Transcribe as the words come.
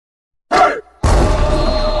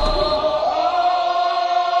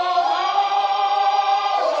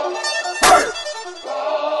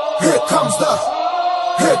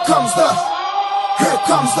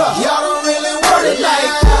y'all don't really want it like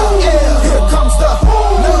that. Yeah, here comes the,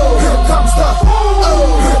 no, here comes the,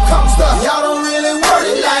 oh, here comes the, y'all don't really want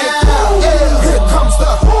it like that. Yeah, here comes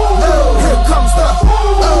the, no, here comes the,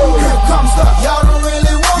 oh, here comes the, y'all don't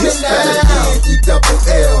really want it like that.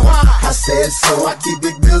 E-double-L, I said so, I keep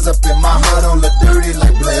big bills up in my heart on the dirty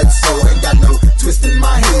like Bledsoe. Ain't got no twist in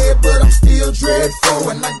my head, but I'm still dreadful,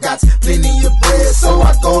 and I got plenty of bread, so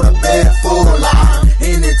I go to bed full. I'm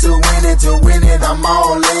in it to win it, I'm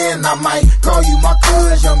all in. I might call you my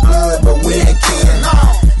cuz, young blood, but we ain't kin.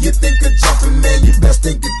 You think of jumping, man, you best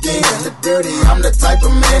think again. The dirty, I'm the type of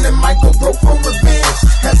man that might go broke for revenge.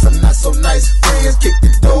 Had some not so nice friends, kick the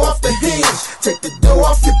door off the hinge, take the door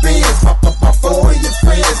off your bins, pop four of your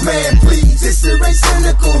friends, man, please. This shit ain't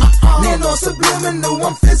cynical, man, no subliminal.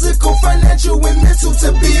 I'm physical, financial, and mental to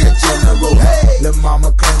be a general. Hey, lil' mama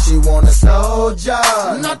claims she want a soldier,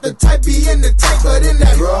 not the type be in the tank, but in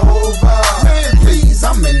that Rover. Man, please,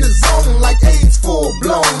 I'm in the zone like AIDS full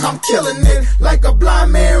blown. I'm killing it like a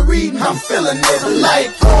blind man reading. I'm feeling it like,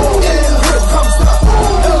 oh yeah, here comes the,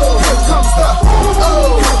 oh, here comes the,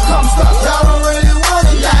 oh, here comes the, y'all don't really want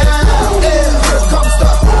it like that. Yeah, here comes the,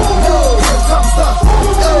 oh, here comes the,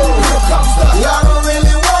 oh, here comes the, y'all don't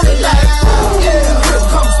really want it like that. Yeah, here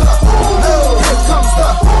comes the, oh, here comes the,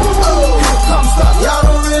 oh, here comes the, y'all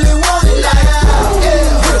don't really want it like that. Yeah,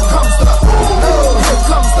 here comes the, oh, here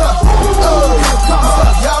comes the, oh, here comes the,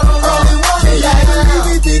 y'all don't really want it like that.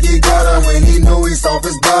 He think he got her when he know he's off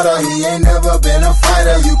his butter. He ain't never been a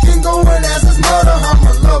fighter. You can go and ask his mother. I'm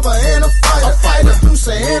a lover and a fighter,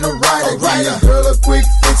 producer and a writer. Give your girl a quick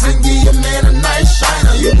fix and give your man a nice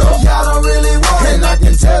shiner. You know y'all don't really want it, and I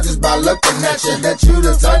can tell just by looking at you that you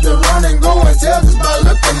the type to run and go and tell just by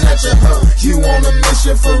looking at you. You on a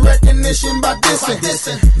mission for recognition by dissing.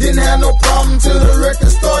 Didn't have no problem till the record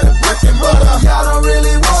started breaking, but y'all don't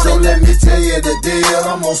really want it. So let me tell you the deal.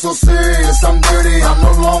 I'm also serious, I'm dirty, I'm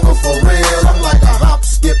no longer for real. I'm like a hop,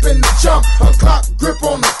 skip, and a jump, a clock grip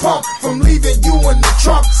on the pump, from leaving you in the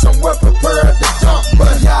trunk, somewhere prepared to dump.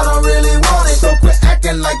 But y'all don't really want it, so quit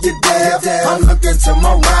acting like you're dead. I'm looking to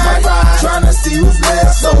my right, trying to see who's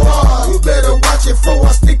left. So you better watch it before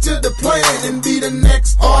I stick to the plan and be the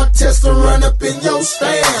next artist to run up in your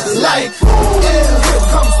stands. Like, yeah, here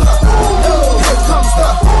comes the, oh, here comes the,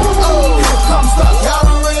 oh, here comes the, y'all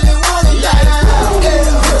don't really want it like that. Yeah,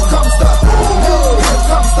 here comes the, oh, here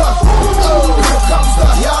comes the, oh, here comes the,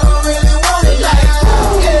 y'all don't really want it like that.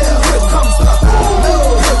 Yeah, here comes the,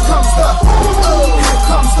 oh, here comes the, oh, here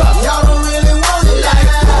comes the, y'all don't really want it like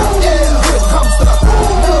that. Yeah, here comes the,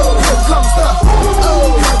 oh, here comes the,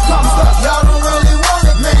 oh, here comes the, y'all don't really want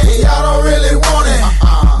it, man. Y'all don't really want it,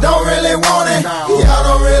 don't really want it. Y'all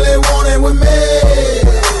don't really want it with me.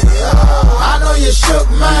 I know you shook,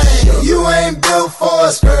 man. You ain't built for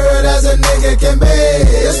a skirt as a nigga can be.